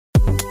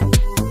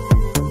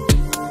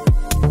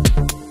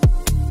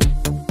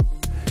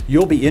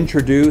You'll be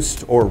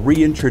introduced or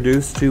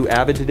reintroduced to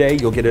AVID today.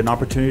 You'll get an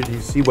opportunity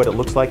to see what it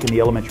looks like in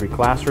the elementary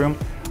classroom.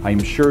 I'm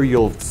sure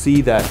you'll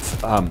see that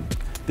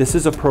this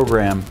is a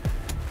program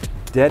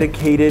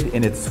dedicated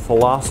in its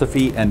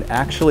philosophy and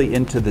actually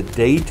into the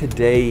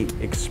day-to-day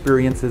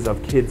experiences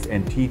of kids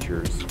and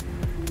teachers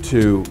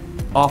to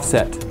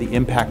offset the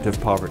impact of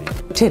poverty.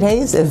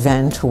 Today's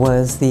event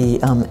was the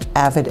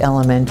AVID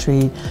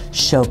Elementary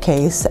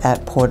Showcase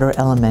at Porter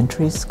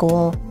Elementary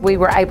School. We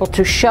were able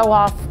to show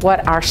off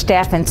what our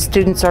staff and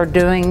students are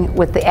doing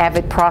with the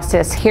AVID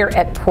process here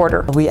at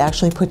Porter. We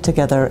actually put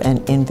together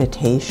an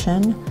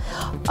invitation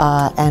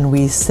and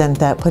we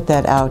put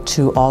that out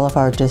to all of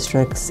our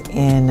districts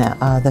in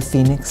the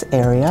Phoenix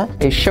area.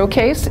 A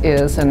showcase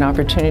is an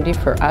opportunity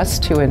for us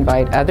to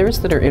invite others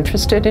that are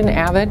interested in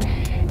AVID.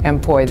 And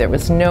boy, there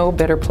was no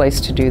better place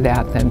to do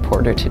that than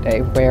Porter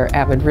today, where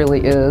AVID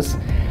really is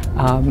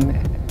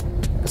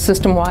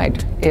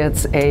system-wide.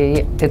 It's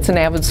an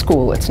AVID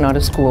school. It's not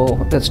a school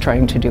that's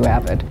trying to do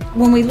AVID.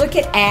 When we look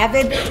at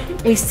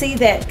AVID, we see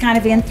that kind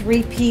of in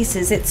three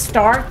pieces. It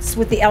starts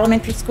with the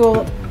elementary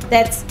school.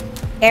 That's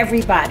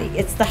everybody.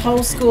 It's the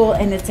whole school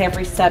and it's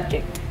every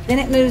subject. Then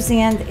it moves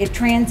in, it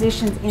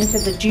transitions into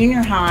the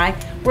junior high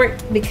where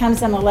it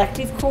becomes an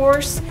elective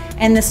course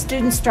and the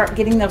students start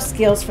getting those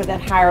skills for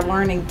that higher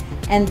learning.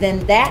 And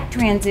then that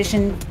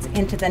transitions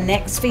into the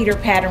next feeder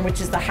pattern, which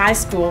is the high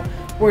school,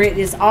 where it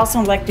is also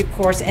an elective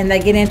course and they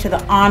get into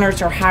the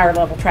honors or higher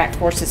level track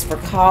courses for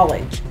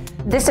college.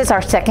 This is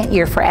our second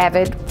year for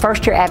AVID.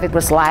 First year AVID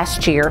was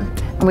last year,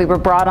 and we were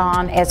brought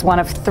on as one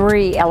of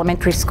 3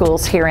 elementary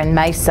schools here in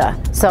Mesa.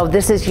 So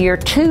this is year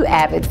 2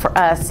 AVID for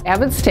us.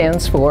 AVID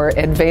stands for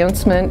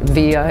Advancement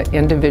via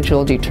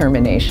Individual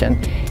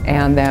Determination,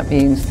 and that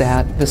means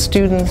that the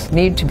students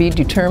need to be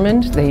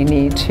determined, they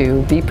need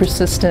to be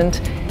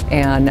persistent,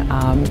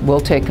 and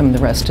we'll take them the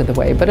rest of the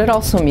way. But it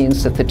also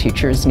means that the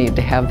teachers need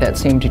to have that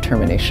same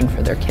determination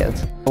for their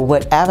kids.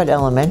 What AVID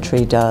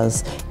Elementary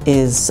does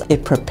is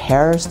it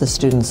prepares the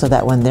students so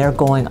that when they're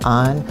going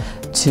on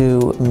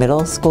to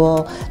middle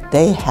school,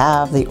 they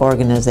have the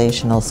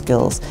organizational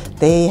skills.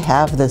 They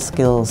have the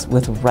skills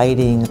with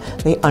writing.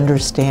 They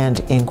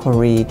understand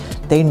inquiry.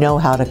 They know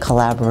how to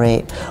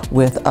collaborate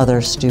with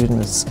other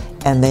students,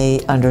 and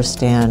they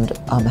understand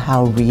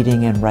how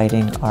reading and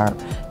writing are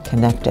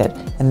connected.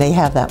 And they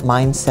have that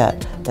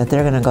mindset that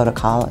they're going to go to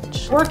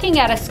college. Working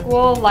at a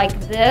school like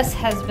this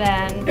has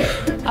been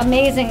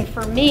amazing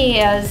for me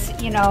as,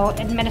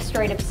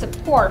 administrative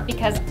support,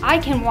 because I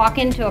can walk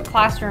into a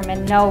classroom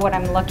and know what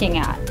I'm looking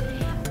at.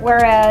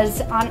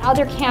 Whereas on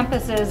other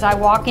campuses, I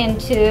walk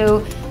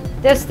into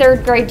this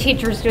 3rd grade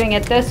teacher's doing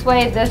it this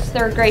way, this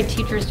 3rd grade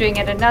teacher's doing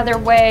it another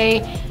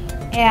way,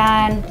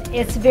 and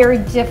it's very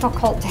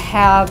difficult to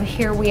have,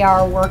 here we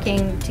are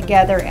working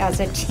together as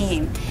a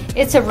team.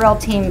 It's a real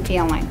team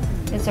feeling.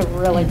 It's a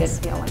really good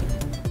feeling.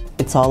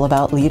 It's all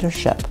about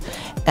leadership.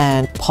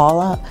 And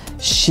Paula,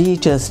 she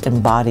just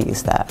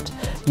embodies that.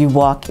 You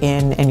walk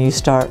in and you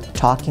start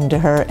talking to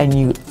her and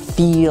you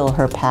feel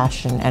her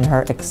passion and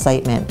her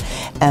excitement,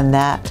 and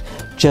that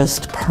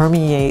just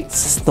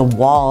permeates the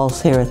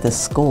walls here at this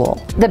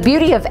school. The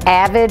beauty of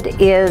AVID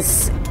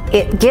is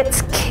it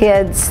gets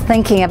kids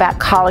thinking about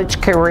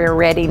college career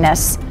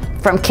readiness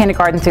from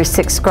kindergarten through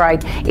 6th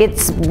grade.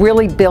 It's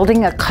really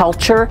building a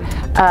culture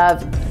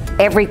of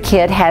every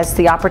kid has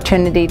the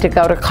opportunity to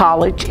go to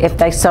college if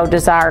they so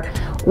desire.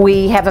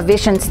 We have a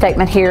vision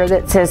statement here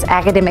that says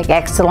academic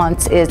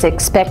excellence is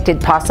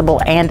expected,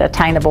 possible, and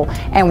attainable.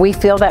 And we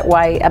feel that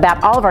way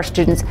about all of our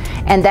students.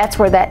 And that's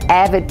where that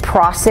AVID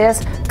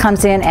process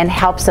comes in and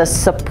helps us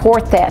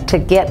support that to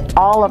get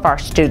all of our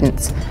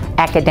students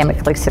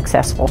academically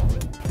successful.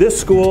 This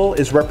school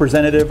is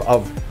representative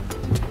of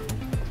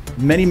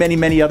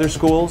many other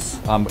schools,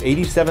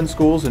 87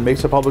 schools in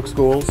Mesa Public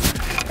Schools.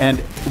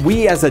 And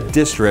we as a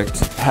district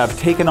have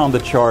taken on the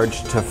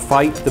charge to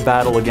fight the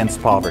battle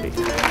against poverty.